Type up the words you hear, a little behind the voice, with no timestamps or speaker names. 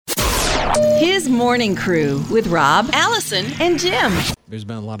His morning crew with Rob, Allison, and Jim. There's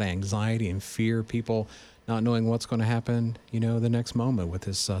been a lot of anxiety and fear, people not knowing what's going to happen, the next moment with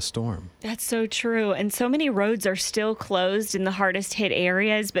this storm. That's so true. And so many roads are still closed in the hardest hit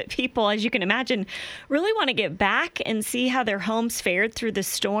areas. But people, as you can imagine, really want to get back and see how their homes fared through the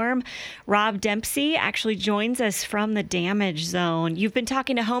storm. Rob Dempsey actually joins us from the damage zone. You've been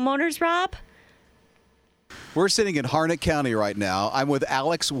talking to homeowners, Rob? We're sitting in Harnett County right now. I'm with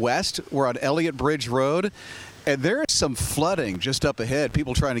Alex West. We're on Elliott Bridge Road. And there is some flooding just up ahead,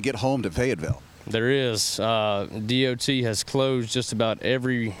 people trying to get home to Fayetteville. There is. DOT has closed just about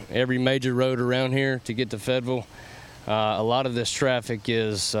every major road around here to get to Fayetteville. A lot of this traffic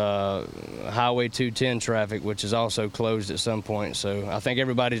is Highway 210 traffic, which is also closed at some point. So I think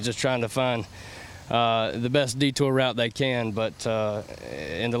everybody's just trying to find the best detour route they can. But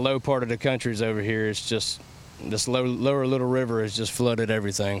in the low part of the country's over here, it's just this lower Little River has just flooded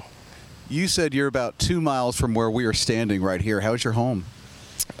everything. You said you're about 2 miles from where we are standing right here. How's your home?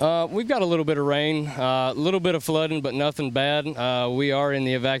 We've got a little bit of rain, a little bit of flooding, but nothing bad. We are in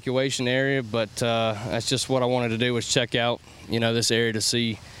the evacuation area, but that's just what I wanted to do, was check out, this area to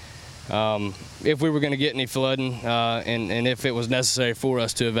see if we were going to get any flooding and if it was necessary for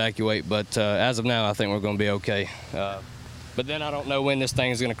us to evacuate. But as of now, I think we're going to be okay. But then I don't know when this thing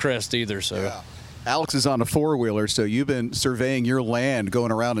is going to crest either. So. Yeah. Alex is on a four-wheeler, so you've been surveying your land,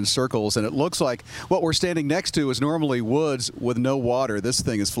 going around in circles, and it looks like what we're standing next to is normally woods with no water. This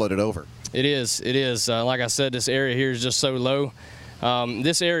thing is flooded over. It is. Like I said, this area here is just so low.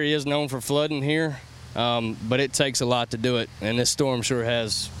 This area is known for flooding here, but it takes a lot to do it, and this storm sure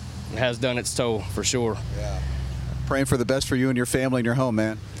has done its toll for sure. Yeah. Praying for the best for you and your family and your home,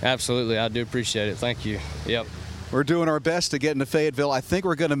 man. Absolutely. I do appreciate it. Thank you. Yep. We're doing our best to get into Fayetteville. I think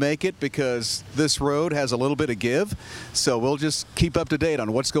we're going to make it because this road has a little bit of give. So we'll just keep up to date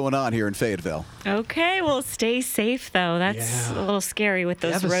on what's going on here in Fayetteville. Okay, well, stay safe, though. That's a little scary with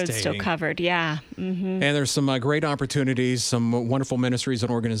those roads still covered. Yeah. Mm-hmm. And there's some great opportunities, some wonderful ministries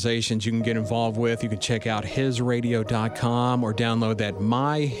and organizations you can get involved with. You can check out hisradio.com or download that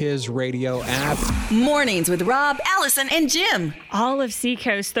My His Radio app. Mornings with Rob, Allison, and Jim. All of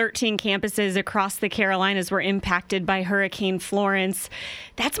Seacoast 13 campuses across the Carolinas were impacted by Hurricane Florence.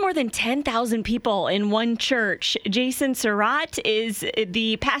 That's more than 10,000 people in one church. Jason Surratt is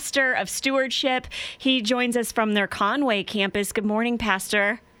the pastor of stewardship. He joins us from their Conway campus. Good morning,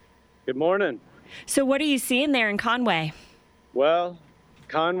 Pastor. Good morning. So what are you seeing there in Conway? Well,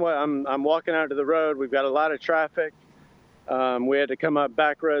 Conway, I'm walking out to the road. We've got a lot of traffic. We had to come up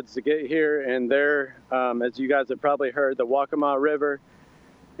back roads to get here, and there, as you guys have probably heard, the Waccamaw River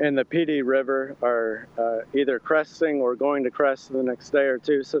and the PD River are either cresting or going to crest the next day or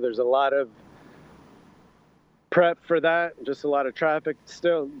two. So there's a lot of prep for that. Just a lot of traffic.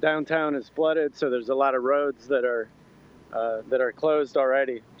 Still, downtown is flooded, so there's a lot of roads that are closed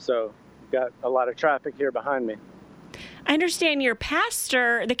already. So we've got a lot of traffic here behind me. I understand your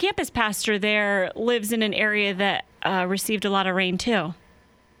pastor, the campus pastor there, lives in an area that received a lot of rain too.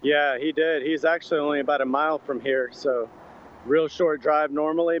 Yeah, he did. He's actually only about a mile from here, so real short drive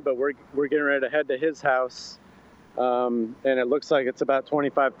normally, but we're getting ready to head to his house. And it looks like it's about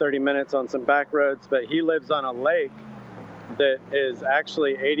 25-30 minutes on some back roads, but he lives on a lake that is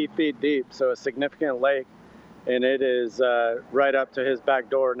actually 80 feet deep, so a significant lake, and it is right up to his back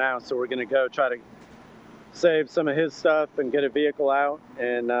door now. So we're going to go try to save some of his stuff and get a vehicle out,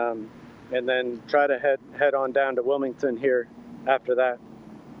 and then try to head on down to Wilmington here after that.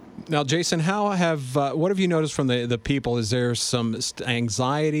 Now, Jason, what have you noticed from the people? Is there some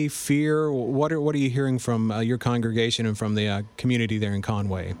anxiety, fear? What are you hearing from your congregation and from the community there in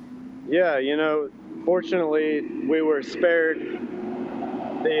Conway? Yeah, fortunately, we were spared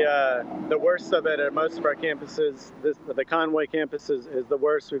the worst of it at most of our campuses. The Conway campus is the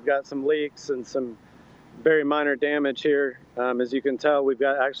worst. We've got some leaks and some very minor damage here. As you can tell, we've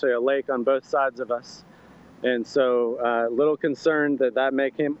got actually a lake on both sides of us. And so a little concerned that may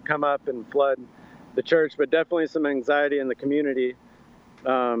come up and flood the church, but definitely some anxiety in the community.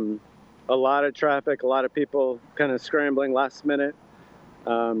 A lot of traffic, a lot of people kind of scrambling last minute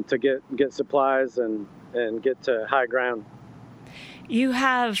to get supplies and get to high ground. You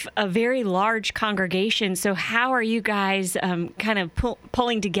have a very large congregation, so how are you guys kind of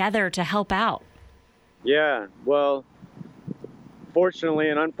pulling together to help out? Yeah, well, fortunately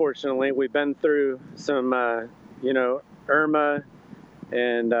and unfortunately, we've been through some, Irma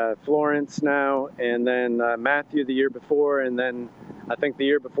and Florence now, and then Matthew the year before, and then I think the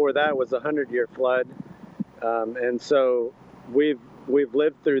year before that was a 100-year flood. And so we've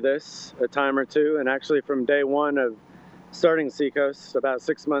lived through this a time or two, and actually from day one of starting Seacoast. About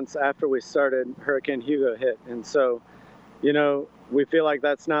 6 months after we started, Hurricane Hugo hit. And so, we feel like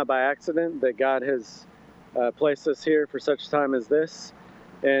that's not by accident, that God has placed us here for such a time as this.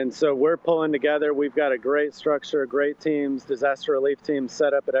 And so we're pulling together. We've got a great structure, great teams, disaster relief teams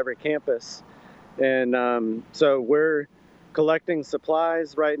set up at every campus. And so we're collecting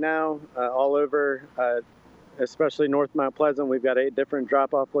supplies right now all over, especially North Mount Pleasant. We've got 8 different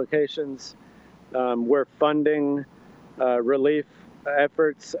drop-off locations. We're funding relief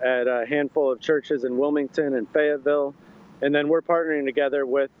efforts at a handful of churches in Wilmington and Fayetteville. And then we're partnering together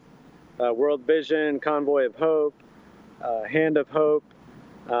with World Vision, Convoy of Hope, Hand of Hope,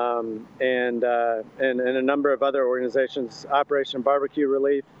 and a number of other organizations, Operation Barbecue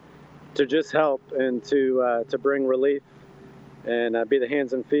Relief, to just help and to bring relief and be the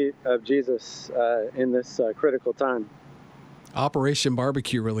hands and feet of Jesus in this critical time. Operation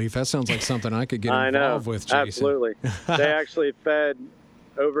Barbecue Relief. That sounds like something I could get involved with, Jason. Absolutely. They actually fed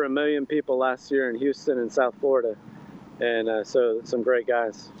over 1 million people last year in Houston and South Florida. And so some great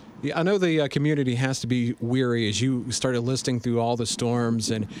guys. Yeah, I know the community has to be weary as you started listing through all the storms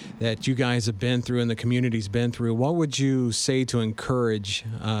and that you guys have been through and the community's been through. What would you say to encourage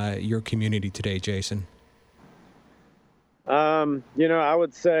your community today, Jason? I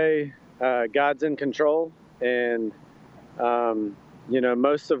would say God's in control, and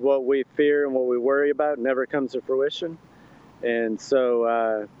most of what we fear and what we worry about never comes to fruition. And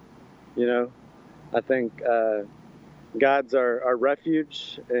so, I think God's our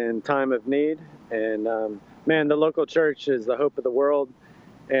refuge in time of need. And, the local church is the hope of the world.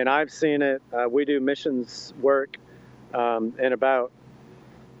 And I've seen it. We do missions work in about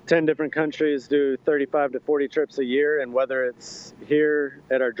 10 different countries, do 35 to 40 trips a year. And whether it's here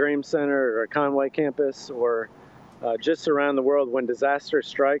at our Dream Center or Conway campus or just around the world, when disaster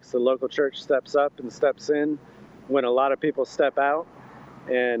strikes, the local church steps up and steps in when a lot of people step out.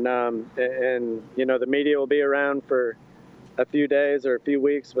 And the media will be around for a few days or a few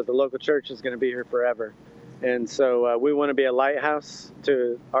weeks, but the local church is going to be here forever. And so we want to be a lighthouse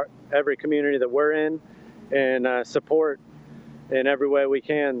to every community that we're in and support in every way we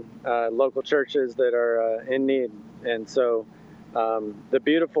can local churches that are in need. And so the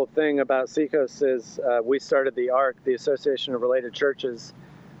beautiful thing about Seacoast is we started the ARC, the Association of Related Churches,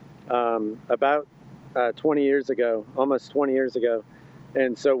 about 20 years ago, almost 20 years ago.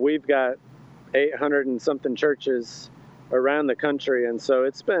 And so we've got 800 and something churches around the country. And so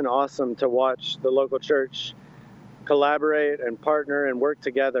it's been awesome to watch the local church collaborate and partner and work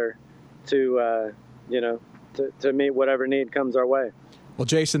together to meet whatever need comes our way. Well,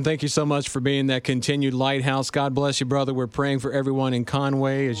 Jason, thank you so much for being that continued lighthouse. God bless you, brother. We're praying for everyone in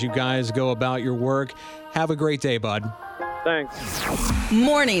Conway as you guys go about your work. Have a great day, bud. Thanks.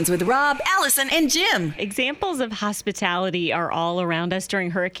 Mornings with Rob, Allison, and Jim. Examples of hospitality are all around us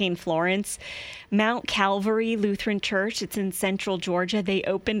during Hurricane Florence. Mount Calvary Lutheran Church, it's in central Georgia. They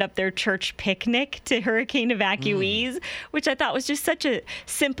opened up their church picnic to hurricane evacuees, which I thought was just such a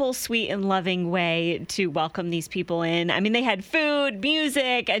simple, sweet, and loving way to welcome these people in. I mean, they had food,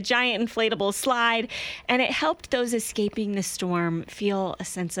 music, a giant inflatable slide, and it helped those escaping the storm feel a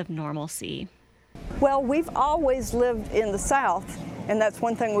sense of normalcy. Well, we've always lived in the South, and that's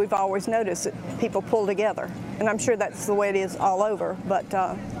one thing we've always noticed, that people pull together. And I'm sure that's the way it is all over, but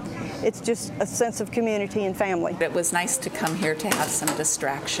it's just a sense of community and family. It was nice to come here to have some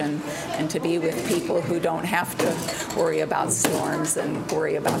distraction and to be with people who don't have to worry about storms and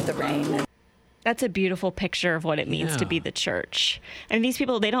worry about the rain. That's a beautiful picture of what it means to be the church. And these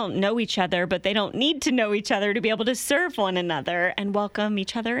people, they don't know each other, but they don't need to know each other to be able to serve one another and welcome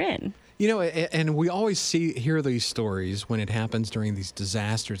each other in. You know, and we always hear these stories when it happens during these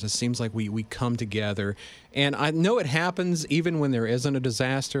disasters. It seems like we come together. And I know it happens even when there isn't a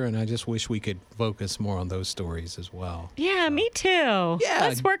disaster, and I just wish we could focus more on those stories as well. Yeah, me too. Yeah.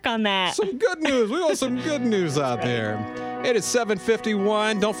 Let's work on that. Some good news. We want some good news out there. It is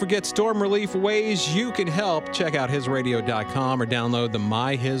 7:51. Don't forget storm relief ways you can help. Check out hisradio.com or download the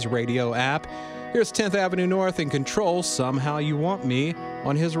My His Radio app. Here's 10th Avenue North in Control, Somehow You Want Me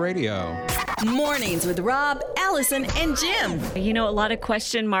on His Radio. Mornings with Rob, Allison, and Jim. You know, a lot of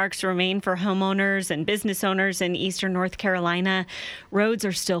question marks remain for homeowners and business owners in eastern North Carolina. Roads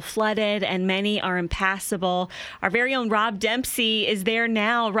are still flooded and many are impassable. Our very own Rob Dempsey is there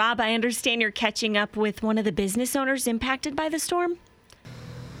now. Rob, I understand you're catching up with one of the business owners impacted by the storm?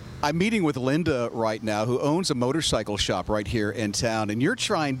 I'm meeting with Linda right now, who owns a motorcycle shop right here in town, and you're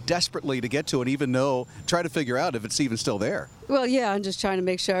trying desperately to get to it, even though, try to figure out if it's even still there. Well, yeah, I'm just trying to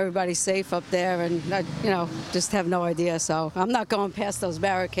make sure everybody's safe up there, and I, just have no idea. So I'm not going past those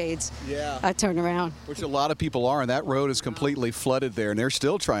barricades. Yeah. I turn around. Which a lot of people are, and that road is completely flooded there, and they're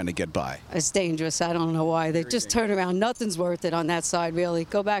still trying to get by. It's dangerous. I don't know why. They just turn around. Nothing's worth it on that side, really.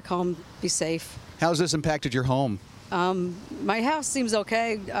 Go back home, be safe. How's this impacted your home? My house seems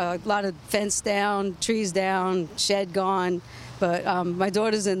okay. A lot of fence down, trees down, shed gone. But my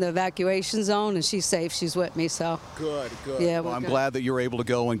daughter's in the evacuation zone, and she's safe. She's with me, so. Good. Yeah, well, I'm glad that you were able to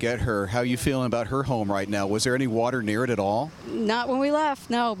go and get her. How are you feeling about her home right now? Was there any water near it at all? Not when we left,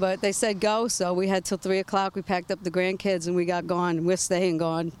 no. But they said go, so we had till 3 o'clock. We packed up the grandkids, and we got gone. We're staying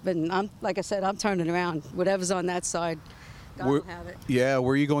gone. But like I said, I'm turning around. Whatever's on that side, God will have it. Yeah,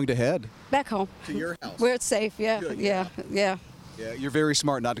 where are you going to head? Back home. To your house. Where it's safe, yeah. Good, yeah. Yeah, you're very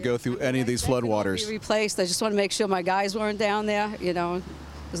smart not to go through any of these floodwaters. Be replaced. I just want to make sure my guys weren't down there.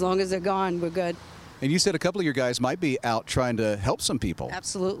 As long as they're gone, we're good. And you said a couple of your guys might be out trying to help some people.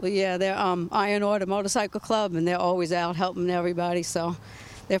 Absolutely, yeah. They're Iron Order Motorcycle Club, and they're always out helping everybody. So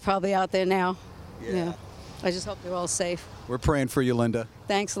they're probably out there now. Yeah. I just hope they're all safe. We're praying for you, Linda.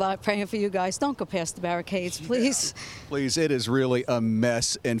 Thanks a lot. Praying for you guys. Don't go past the barricades, please. Yeah. Please, it is really a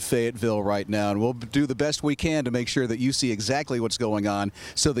mess in Fayetteville right now, and we'll do the best we can to make sure that you see exactly what's going on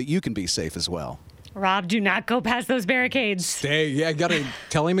so that you can be safe as well. Rob, do not go past those barricades. Stay. Yeah, I got to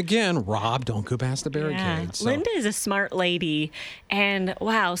tell him again. Rob, don't go past the barricades. Yeah. Linda is a smart lady, and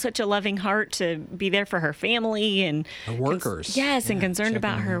wow, such a loving heart to be there for her family and her workers. And concerned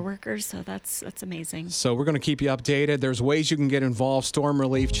about her workers. So that's amazing. So we're going to keep you updated. There's ways you can get involved. Storm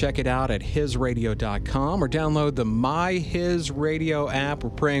relief. Check it out at hisradio.com or download the My His Radio app. We're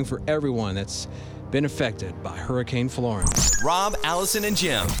praying for everyone that's been affected by Hurricane Florence. Rob, Allison, and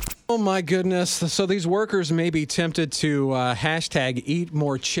Jim. Oh my goodness. So these workers may be tempted to hashtag eat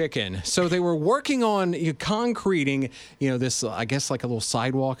more chicken. So they were working on concreting, this, I guess, like a little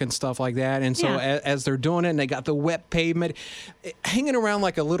sidewalk and stuff like that. And so as they're doing it, and they got the wet pavement, hanging around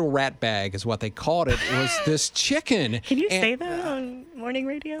like a little rat bag is what they called it, was this chicken. Can you say that on morning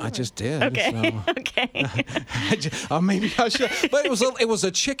radio? I just did. Okay. So. Okay. Maybe I should. But it was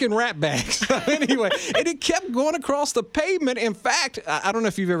a chicken rat bag. So anyway, and it kept going across the pavement. In fact, I don't know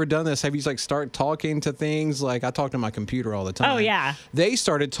if you've ever done this. Have you start talking to things? Like I talk to my computer all the time. Oh yeah. They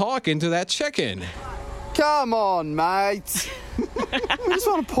started talking to that chicken. Come on, mate. I just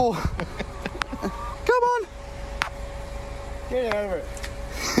want to pull. Come on. Get over it.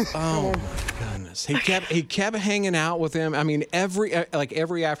 Oh my goodness. He kept hanging out with him. I mean, every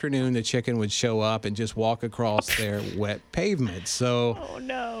afternoon the chicken would show up and just walk across their wet pavement. So oh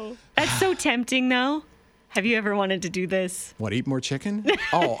no. That's so tempting though. Have you ever wanted to do this? What, eat more chicken?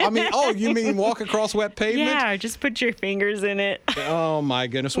 You mean walk across wet pavement? Yeah, just put your fingers in it. Oh, my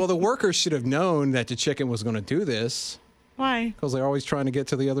goodness. Well, the workers should have known that the chicken was going to do this. Why? Because they're always trying to get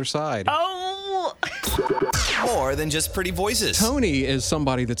to the other side. Oh! More than just pretty voices. Tony is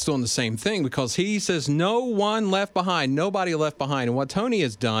somebody that's doing the same thing because he says no one left behind, nobody left behind. And what Tony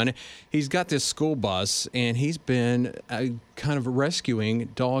has done, he's got this school bus, and he's been kind of rescuing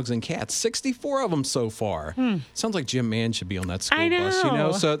dogs and cats. 64 of them so far. Sounds like Jim Mann should be on that school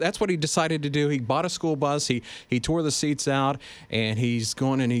bus, So that's what he decided to do. He bought a school bus. He tore the seats out, and he's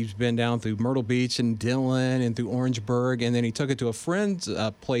been down through Myrtle Beach and Dillon and through Orangeburg, and then he took it to a friend's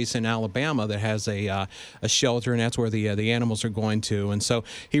place in Alabama that has a shelter, and that's where the animals are going to. And so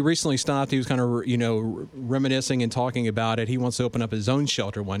he recently stopped. He was kind of reminiscing and talking about it. He wants to open up his own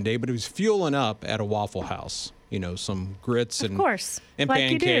shelter one day, but he was fueling up at a Waffle House. Some grits and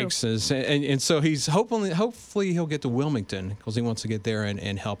pancakes. And so he's hopefully he'll get to Wilmington because he wants to get there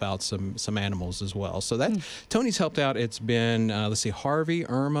and help out some animals as well. So that Tony's helped out. It's been, Harvey,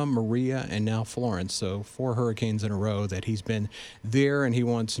 Irma, Maria, and now Florence. So 4 hurricanes in a row that he's been there, and he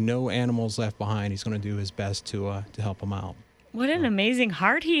wants no animals left behind. He's going to do his best to help them out. What an amazing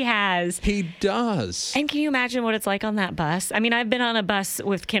heart he has. He does. And can you imagine what it's like on that bus? I mean, I've been on a bus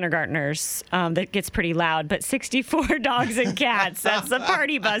with kindergartners that gets pretty loud, but 64 dogs and cats, that's the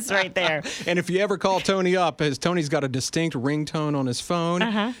party bus right there. And if you ever call Tony up, Tony's got a distinct ringtone on his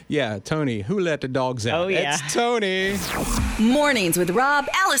phone. Yeah, Tony, who let the dogs out? Oh, yeah. It's Tony. Mornings with Rob,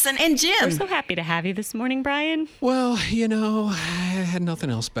 Allison, and Jim. We're so happy to have you this morning, Brian. Well, I had nothing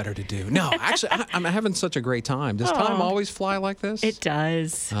else better to do. No, actually, I'm having such a great time. Does time always fly like this? It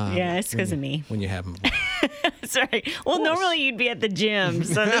does. Yeah, it's because of me. When you have them. That's right. Well, normally you'd be at the gym,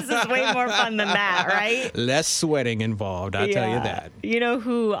 so this is way more fun than that, right? Less sweating involved, I'll tell you that. You know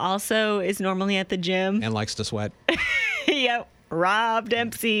who also is normally at the gym? And likes to sweat? Yep. Rob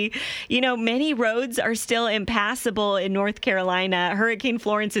Dempsey. Many roads are still impassable in North Carolina. Hurricane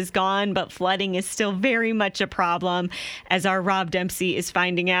Florence is gone, but flooding is still very much a problem, as our Rob Dempsey is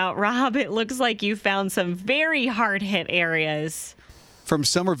finding out. Rob, it looks like you found some very hard-hit areas. From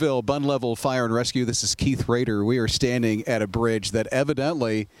Somerville, Bun Level Fire and Rescue, this is Keith Rader. We are standing at a bridge that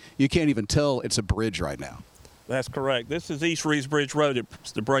evidently you can't even tell it's a bridge right now. That's correct. This is East Reeves Bridge Road.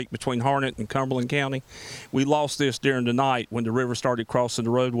 It's the break between Harnett and Cumberland County. We lost this during the night when the river started crossing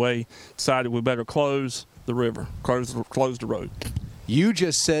the roadway. Decided we better close the river, close the road. You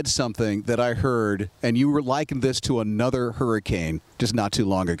just said something that I heard, and you were likened this to another hurricane just not too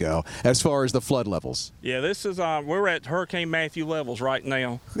long ago, as far as the flood levels. Yeah, this is we're at Hurricane Matthew levels right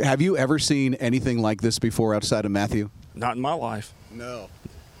now. Have you ever seen anything like this before outside of Matthew? Not in my life. No.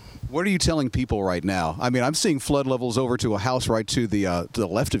 What are you telling people right now? I mean, I'm seeing flood levels over to a house right to the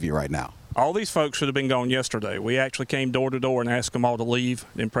left of you right now. All these folks should have been gone yesterday. We actually came door to door and asked them all to leave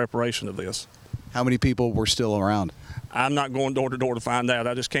in preparation of this. How many people were still around? I'm not going door to door to find out.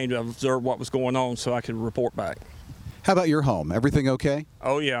 I just came to observe what was going on so I could report back. How about your home? Everything okay?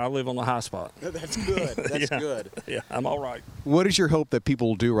 Oh, yeah, I live on the high spot. That's good. That's good. Yeah, I'm all right. What is your hope that people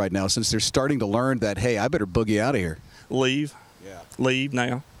will do right now since they're starting to learn that, hey, I better boogie out of here? Leave. Yeah. Leave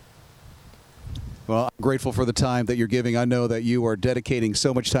now. Well, I'm grateful for the time that you're giving. I know that you are dedicating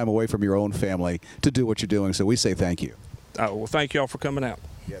so much time away from your own family to do what you're doing, so we say thank you. Oh, well, thank you all for coming out.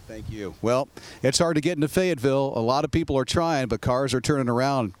 Yeah, thank you. Well, it's hard to get into Fayetteville. A lot of people are trying, but cars are turning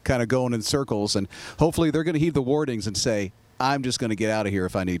around, kind of going in circles, and hopefully they're going to heed the warnings and say, I'm just going to get out of here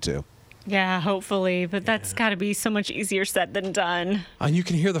if I need to. Yeah, hopefully, but that's got to be so much easier said than done. And you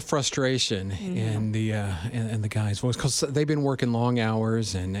can hear the frustration in the guy's voice because they've been working long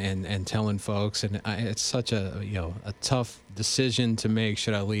hours and telling folks, and it's such a tough decision to make.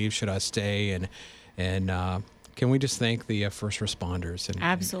 Should I leave? Should I stay? And can we just thank the first responders and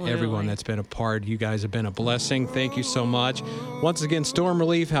Absolutely. Everyone that's been a part? You guys have been a blessing. Thank you so much. Once again, Storm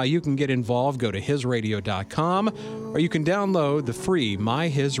Relief, how you can get involved, go to hisradio.com, or you can download the free My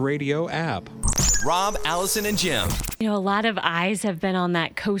His Radio app. Rob, Allison, and Jim. A lot of eyes have been on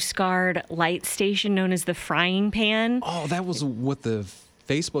that Coast Guard light station known as the Frying Pan. Oh, that was what the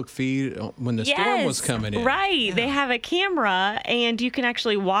Facebook feed when the storm was coming in. Right. Yeah. They have a camera, and you can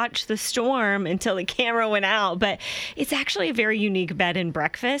actually watch the storm until the camera went out. But it's actually a very unique bed and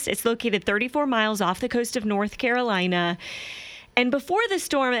breakfast. It's located 34 miles off the coast of North Carolina. And before the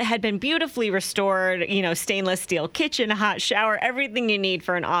storm, it had been beautifully restored, stainless steel kitchen, hot shower, everything you need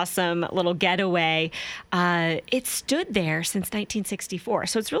for an awesome little getaway. It stood there since 1964.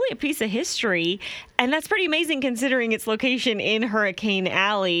 So it's really a piece of history. And that's pretty amazing considering its location in Hurricane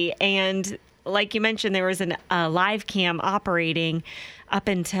Alley. And like you mentioned, there was a live cam operating up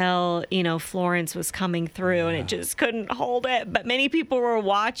until, Florence was coming through, and it just couldn't hold it. But many people were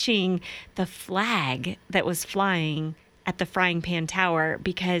watching the flag that was flying at the Frying Pan Tower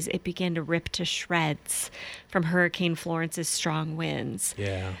because it began to rip to shreds from Hurricane Florence's strong winds.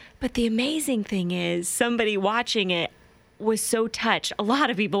 Yeah. But the amazing thing is somebody watching it was so touched. A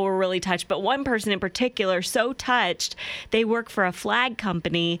lot of people were really touched, but one person in particular so touched, they work for a flag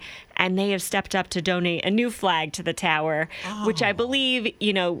company, and they have stepped up to donate a new flag to the tower, which I believe,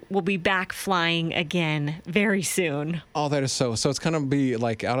 will be back flying again very soon. Oh, that is so. So it's going to be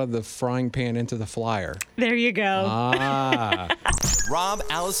like out of the frying pan into the flyer. There you go. Rob,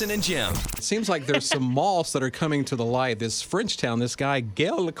 Allison, and Jim. It seems like there's some malls that are coming to the light. This Frenchtown, this guy,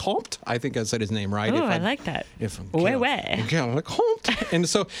 Gail Lecomte, I think I said his name right. Oh, I like that. Gail Lecomte. And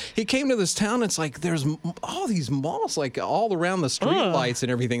so he came to this town. It's like there's all these malls, like all around the street lights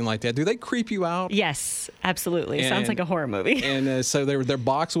and everything like that. Do they creep you out? Yes, absolutely. Sounds like a horror movie. And so they're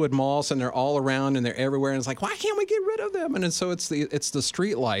boxwood malls, and they're all around, and they're everywhere. And it's like, why can't we get rid of them? And so it's the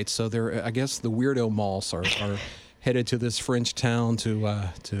street lights. So they're, I guess, the weirdo malls are headed to this French town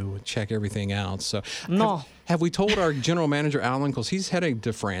to check everything out. So have we told our general manager Alan, because he's heading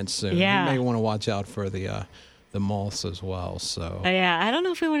to France soon? Yeah. He may want to watch out for the malls as well. So yeah, I don't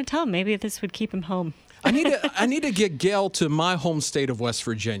know if we want to tell him. Maybe this would keep him home. I need to get Gail to my home state of West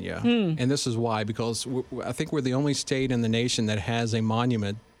Virginia, and this is why, because I think we're the only state in the nation that has a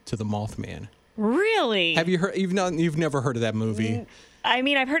monument to the Mothman. Really? Have you heard? You've never heard of that movie? I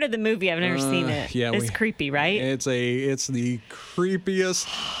mean, I've heard of the movie. I've never seen it. Yeah, it's creepy, right? It's the creepiest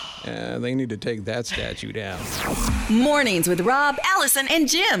They need to take that statue down. Mornings with Rob, Allison, and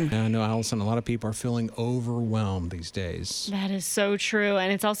Jim. I know, Allison, a lot of people are feeling overwhelmed these days. That is so true.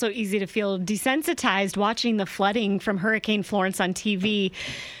 And it's also easy to feel desensitized watching the flooding from Hurricane Florence on TV.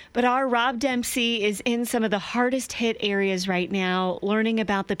 But our Rob Dempsey is in some of the hardest hit areas right now, learning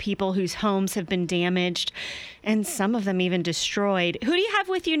about the people whose homes have been damaged and some of them even destroyed. Who do you have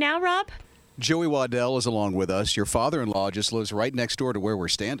with you now, Rob? Joey Waddell is along with us. Your father-in-law just lives right next door to where we're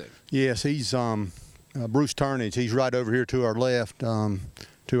standing. Yes, he's Bruce Turnage. He's right over here to our left,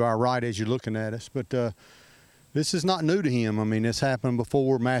 to our right as you're looking at us. But this is not new to him. I mean, this happened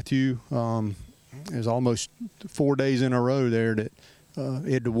before. Matthew, it was almost 4 days in a row there that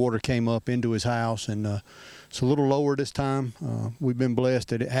the water came up into his house, and it's a little lower this time. We've been blessed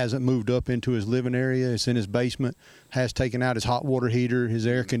that it hasn't moved up into his living area. It's in his basement, has taken out his hot water heater, his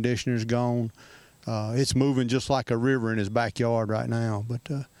air conditioner's gone. It's moving just like a river in his backyard right now.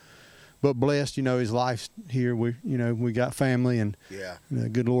 But blessed, his life's here. We got family, and the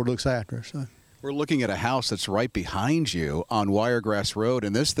good Lord looks after us. So. We're looking at a house that's right behind you on Wiregrass Road,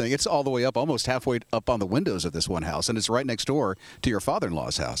 and this thing, it's all the way up, almost halfway up on the windows of this one house, and it's right next door to your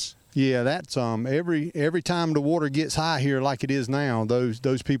father-in-law's house. Yeah, that's every time the water gets high here like it is now,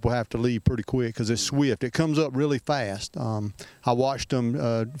 those people have to leave pretty quick because it's swift. It comes up really fast. I watched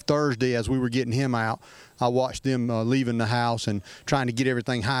them Thursday as we were getting him out. I watched them leaving the house and trying to get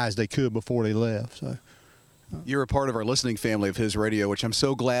everything high as they could before they left. So. You're a part of our listening family of His Radio, which I'm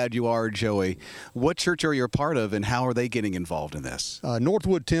so glad you are, Joey. What church are you a part of, and how are they getting involved in this?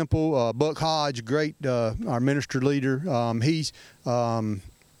 Northwood Temple, Buck Hodge, great, our minister leader.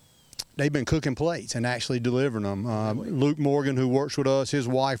 They've been cooking plates and actually delivering them. Luke Morgan, who works with us, his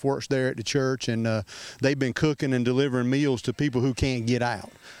wife works there at the church, and they've been cooking and delivering meals to people who can't get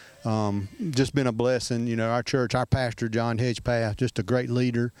out. Just been a blessing. Our church, our pastor, John Hedgepath, just a great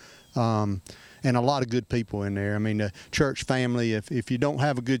leader. And a lot of good people in there. I mean, the church family, if you don't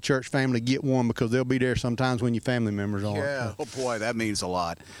have a good church family, get one because they'll be there sometimes when your family members aren't. Yeah, oh boy, that means a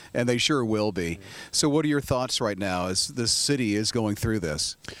lot. And they sure will be. So what are your thoughts right now as the city is going through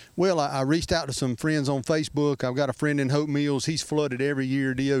this? Well, I reached out to some friends on Facebook. I've got a friend in Hope Mills. He's flooded every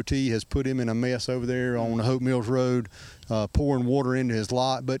year. DOT has put him in a mess over there on the Hope Mills Road, pouring water into his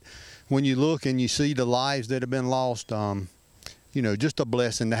lot. But when you look and you see the lives that have been lost, just a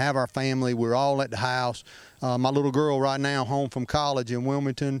blessing to have our family. We're all at the house. My little girl right now home from college in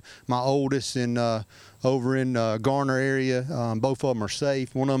Wilmington. My oldest over in Garner area. Both of them are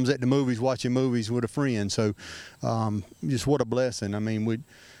safe. One of them's at the movies watching movies with a friend. So just what a blessing. I mean, we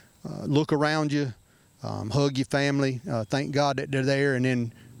look around you, hug your family, thank God that they're there, and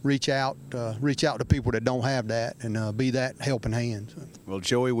then reach out to people that don't have that and be that helping hand. So. Well,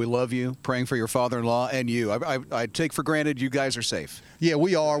 Joey, we love you. Praying for your father-in-law and you. I take for granted you guys are safe. Yeah,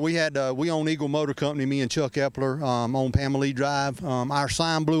 we are. We own Eagle Motor Company, me and Chuck Epler, on Pamela Drive. Our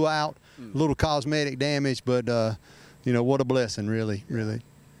sign blew out, a little cosmetic damage, but what a blessing, really. A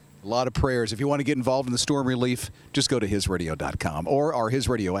lot of prayers. If you want to get involved in the storm relief, just go to hisradio.com or our His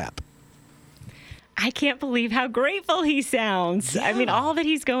Radio app. I can't believe how grateful he sounds. Yeah. I mean, all that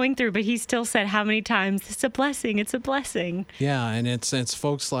he's going through, but he still said how many times, it's a blessing, it's a blessing. Yeah, and it's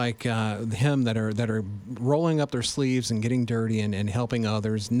folks like him that are rolling up their sleeves and getting dirty and helping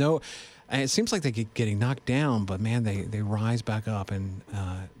others. No, it seems like they get getting knocked down, but man, they rise back up, and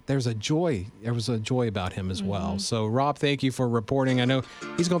there's a joy. There was a joy about him as well. So, Rob, thank you for reporting. I know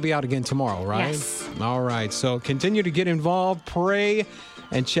he's going to be out again tomorrow, right? Yes. All right, so continue to get involved, pray,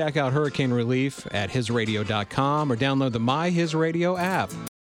 and check out Hurricane Relief at hisradio.com or download the My His Radio app.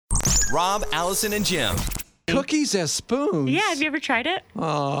 Rob, Allison, and Jim. Cookies as spoons? Yeah, have you ever tried it?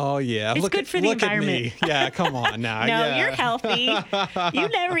 Oh, yeah. It's good for the environment. At me. Yeah, come on now. No, yeah. You're healthy. You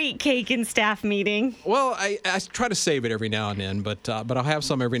never eat cake in staff meeting. Well, I try to save it every now and then, but I'll have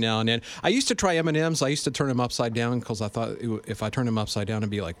some every now and then. I used to try M&Ms. I used to turn them upside down because I thought if I turned them upside down, it'd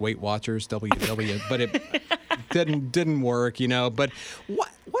be like Weight Watchers, WW, but it didn't work, But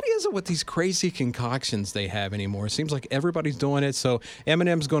what is it with these crazy concoctions they have anymore? It seems like everybody's doing it. So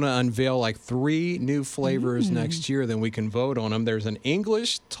M&M's going to unveil like 3 new flavors next year. Then we can vote on them. There's an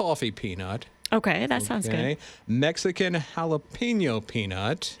English toffee peanut. Okay, that sounds good. Mexican jalapeno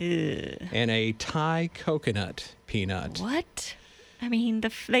peanut. Ew. And a Thai coconut peanut. What? I mean,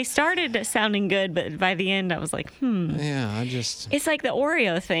 they started sounding good, but by the end, I was like, Yeah, It's like the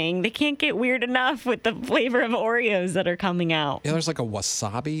Oreo thing. They can't get weird enough with the flavor of Oreos that are coming out. Yeah, there's like a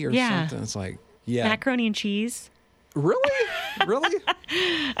wasabi or something. It's like, macaroni and cheese. Really? Really?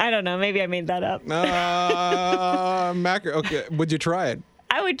 I don't know. Maybe I made that up. Okay. Would you try it?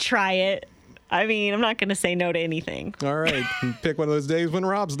 I would try it. I mean, I'm not going to say no to anything. All right. Pick one of those days when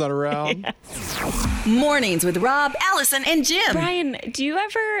Rob's not around. Mornings with Rob, Allison, and Jim. Brian, do you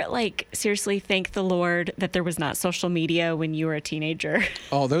ever, seriously thank the Lord that there was not social media when you were a teenager?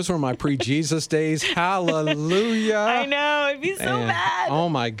 Oh, those were my pre-Jesus days. Hallelujah. I know. It'd be so bad. Oh,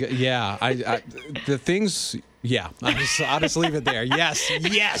 my God. Yeah. The things... Yeah, I'll just leave it there.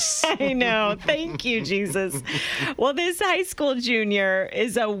 Yes. I know. Thank you, Jesus. Well, this high school junior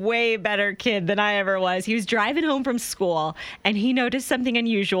is a way better kid than I ever was. He was driving home from school, and he noticed something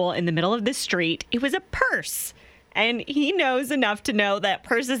unusual in the middle of the street. It was a purse. And he knows enough to know that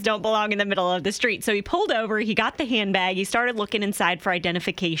purses don't belong in the middle of the street. So he pulled over, he got the handbag, he started looking inside for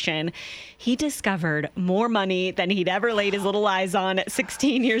identification. He discovered more money than he'd ever laid his little eyes on at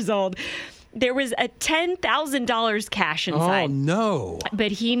 16 years old. There was a $10,000 cash inside. Oh, no.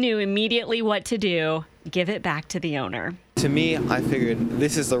 But he knew immediately what to do. Give it back to the owner. To me, I figured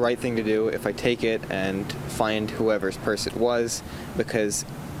this is the right thing to do if I take it and find whoever's purse it was, because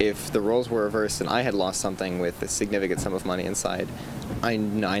if the roles were reversed and I had lost something with a significant sum of money inside, I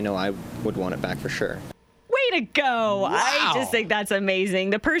know I would want it back for sure. Way to go. Wow. I just think that's amazing.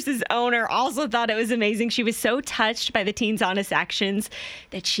 The purse's owner also thought it was amazing. She was so touched by the teen's honest actions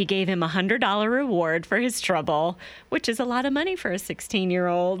that she gave him a $100 reward for his trouble, which is a lot of money for a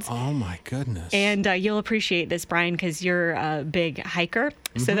 16-year-old. Oh, my goodness. And you'll appreciate this, Brian, because you're a big hiker.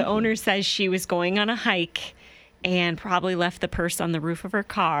 So the owner says she was going on a hike and probably left the purse on the roof of her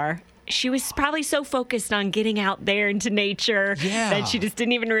car. She was probably so focused on getting out there into nature that she just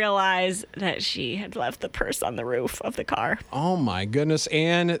didn't even realize that she had left the purse on the roof of the car. Oh, my goodness.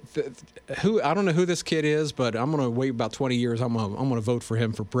 And I don't know who this kid is, but I'm going to wait about 20 years. I'm going to vote for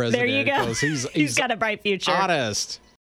him for president. There you go. Because he's got a bright future. Honest.